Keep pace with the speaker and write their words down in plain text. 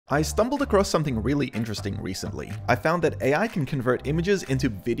I stumbled across something really interesting recently. I found that AI can convert images into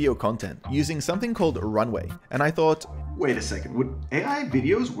video content using something called Runway, and I thought, wait a second, would AI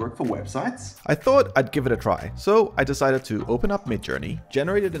videos work for websites? I thought I'd give it a try. So I decided to open up Midjourney,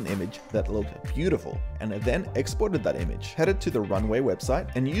 generated an image that looked beautiful, and then exported that image, headed to the Runway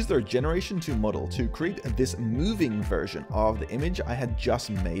website, and used their Generation 2 model to create this moving version of the image I had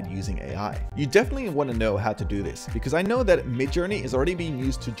just made using AI. You definitely want to know how to do this, because I know that Midjourney is already being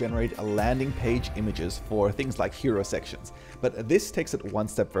used to generate a landing page images for things like hero sections, but this takes it one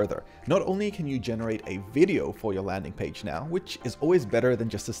step further. Not only can you generate a video for your landing page now, which is always better than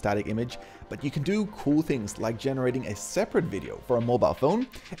just a static image, but you can do cool things like generating a separate video for a mobile phone,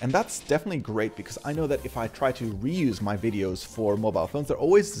 and that's definitely great because I know that if I try to reuse my videos for mobile phones, they're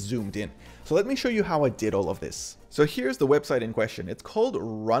always zoomed in. So let me show you how I did all of this. So here's the website in question. It's called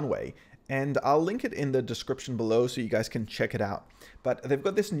Runway, and I'll link it in the description below so you guys can check it out. But they've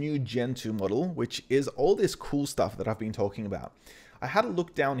got this new Gen 2 model, which is all this cool stuff that I've been talking about. I had a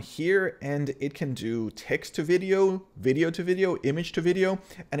look down here and it can do text to video, video to video, image to video,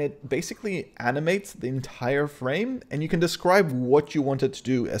 and it basically animates the entire frame and you can describe what you want it to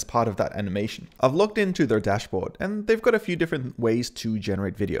do as part of that animation. I've logged into their dashboard and they've got a few different ways to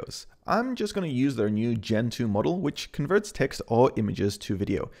generate videos. I'm just going to use their new Gen 2 model, which converts text or images to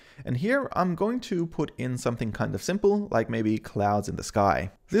video. And here I'm going to put in something kind of simple, like maybe clouds in the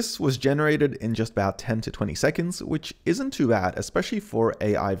sky. This was generated in just about 10 to 20 seconds, which isn't too bad, especially for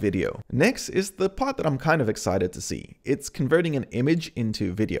AI video. Next is the part that I'm kind of excited to see. It's converting an image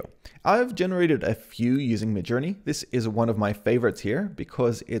into video. I've generated a few using Midjourney. This is one of my favorites here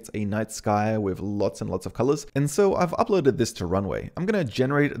because it's a night sky with lots and lots of colors. And so I've uploaded this to Runway. I'm going to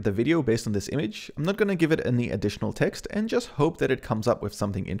generate the video based on this image. I'm not going to give it any additional text and just hope that it comes up with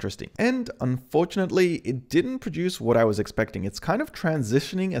something interesting. And unfortunately, it didn't produce what I was expecting. It's kind of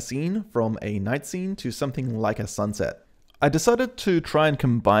transitioning a scene from a night scene to something like a sunset. I decided to try and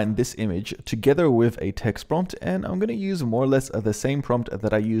combine this image together with a text prompt, and I'm going to use more or less the same prompt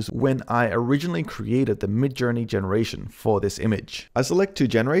that I used when I originally created the Midjourney generation for this image. I select to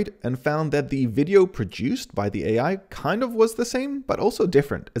generate and found that the video produced by the AI kind of was the same, but also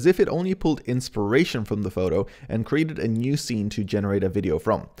different, as if it only pulled inspiration from the photo and created a new scene to generate a video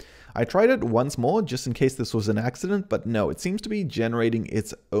from. I tried it once more just in case this was an accident, but no, it seems to be generating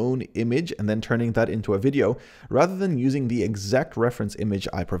its own image and then turning that into a video rather than using the exact reference image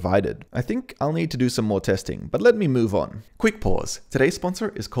I provided. I think I'll need to do some more testing, but let me move on. Quick pause. Today's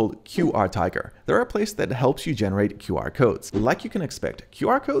sponsor is called QR Tiger. They're a place that helps you generate QR codes. Like you can expect,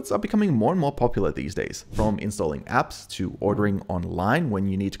 QR codes are becoming more and more popular these days, from installing apps to ordering online when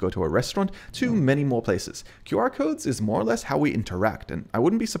you need to go to a restaurant to many more places. QR codes is more or less how we interact, and I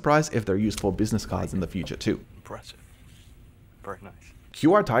wouldn't be surprised if they're used for business cards in the future too. Impressive. Very nice.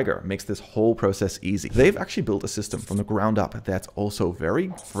 QR Tiger makes this whole process easy. They've actually built a system from the ground up that's also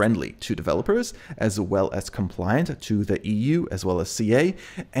very friendly to developers, as well as compliant to the EU, as well as CA,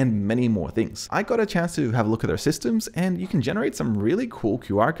 and many more things. I got a chance to have a look at their systems, and you can generate some really cool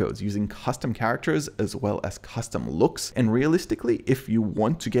QR codes using custom characters as well as custom looks. And realistically, if you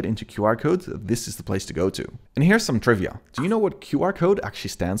want to get into QR codes, this is the place to go to. And here's some trivia. Do you know what QR code actually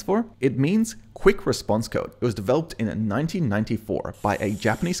stands for? It means Quick Response Code. It was developed in 1994 by a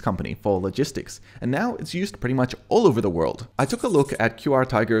Japanese company for logistics, and now it's used pretty much all over the world. I took a look at QR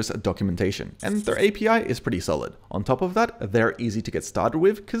Tiger's documentation, and their API is pretty solid. On top of that, they're easy to get started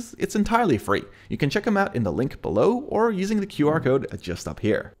with because it's entirely free. You can check them out in the link below or using the QR code just up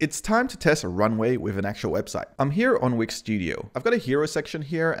here. It's time to test Runway with an actual website. I'm here on Wix Studio. I've got a hero section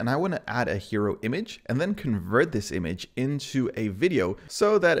here, and I want to add a hero image and then convert this image into a video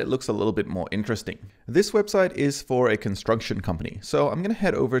so that it looks a little bit more interesting. This website is for a construction company, so I'm going to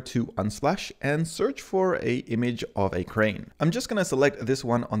head over to Unsplash and search for an image of a crane. I'm just going to select this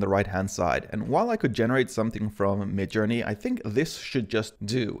one on the right hand side, and while I could generate something from Midjourney, I think this should just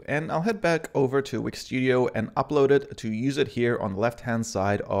do, and I'll head back over to Wix Studio and upload it to use it here on the left hand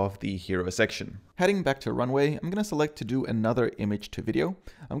side of the hero section. Heading back to Runway, I'm going to select to do another image to video.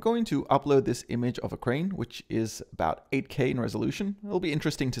 I'm going to upload this image of a crane, which is about 8K in resolution. It'll be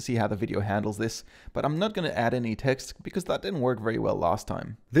interesting to see how the video handles this, but I'm not going to add any text because that didn't work very well last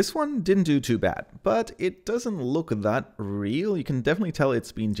time. This one didn't do too bad, but it doesn't look that real. You can definitely tell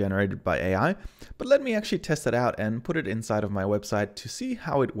it's been generated by AI, but let me actually test it out and put it inside of my website to see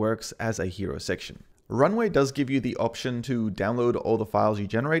how it works as a hero section. Runway does give you the option to download all the files you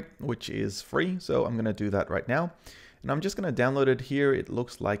generate, which is free, so I'm going to do that right now. And I'm just going to download it here. It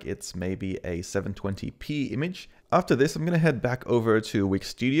looks like it's maybe a 720p image. After this, I'm going to head back over to Wix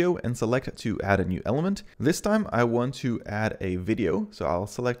Studio and select to add a new element. This time I want to add a video. So I'll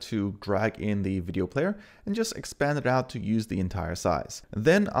select to drag in the video player and just expand it out to use the entire size.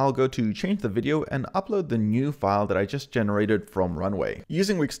 Then I'll go to change the video and upload the new file that I just generated from Runway.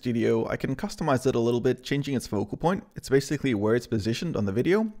 Using Wix Studio, I can customize it a little bit, changing its focal point. It's basically where it's positioned on the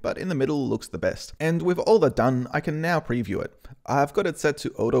video, but in the middle looks the best. And with all that done, I can now preview it. I've got it set to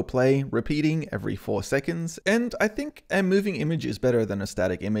autoplay, repeating every 4 seconds, and I think a moving image is better than a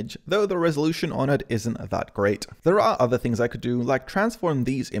static image, though the resolution on it isn't that great. There are other things I could do, like transform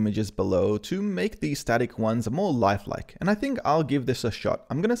these images below to make the static ones more lifelike, and I think I'll give this a shot.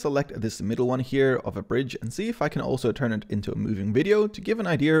 I'm going to select this middle one here of a bridge and see if I can also turn it into a moving video to give an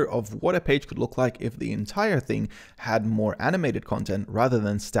idea of what a page could look like if the entire thing had more animated content rather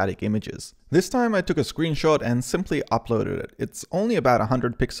than static images. This time I took a screenshot and simply uploaded it. It's only about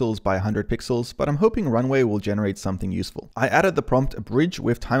 100 pixels by 100 pixels, but I'm hoping Runway will generate something useful. I added the prompt bridge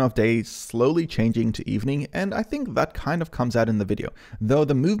with time of day slowly changing to evening, and I think that kind of comes out in the video, though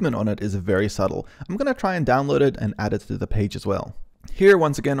the movement on it is very subtle. I'm going to try and download it and add it to the page as well. Here,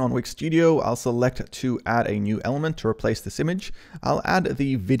 once again on Wix Studio, I'll select to add a new element to replace this image. I'll add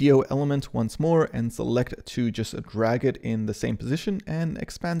the video element once more and select to just drag it in the same position and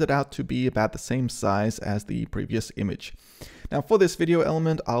expand it out to be about the same size as the previous image. Now for this video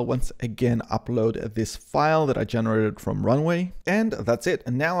element, I'll once again upload this file that I generated from Runway, and that's it.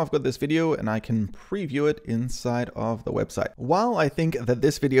 And now I've got this video and I can preview it inside of the website. While I think that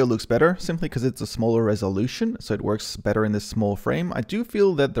this video looks better simply because it's a smaller resolution, so it works better in this small frame, I do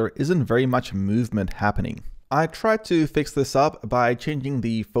feel that there isn't very much movement happening. I tried to fix this up by changing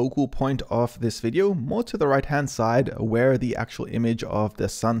the focal point of this video more to the right hand side where the actual image of the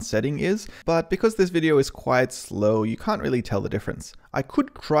sun setting is, but because this video is quite slow, you can't really tell the difference. I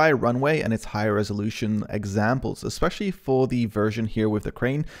could try Runway and its higher resolution examples, especially for the version here with the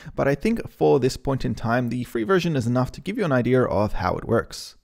crane, but I think for this point in time, the free version is enough to give you an idea of how it works.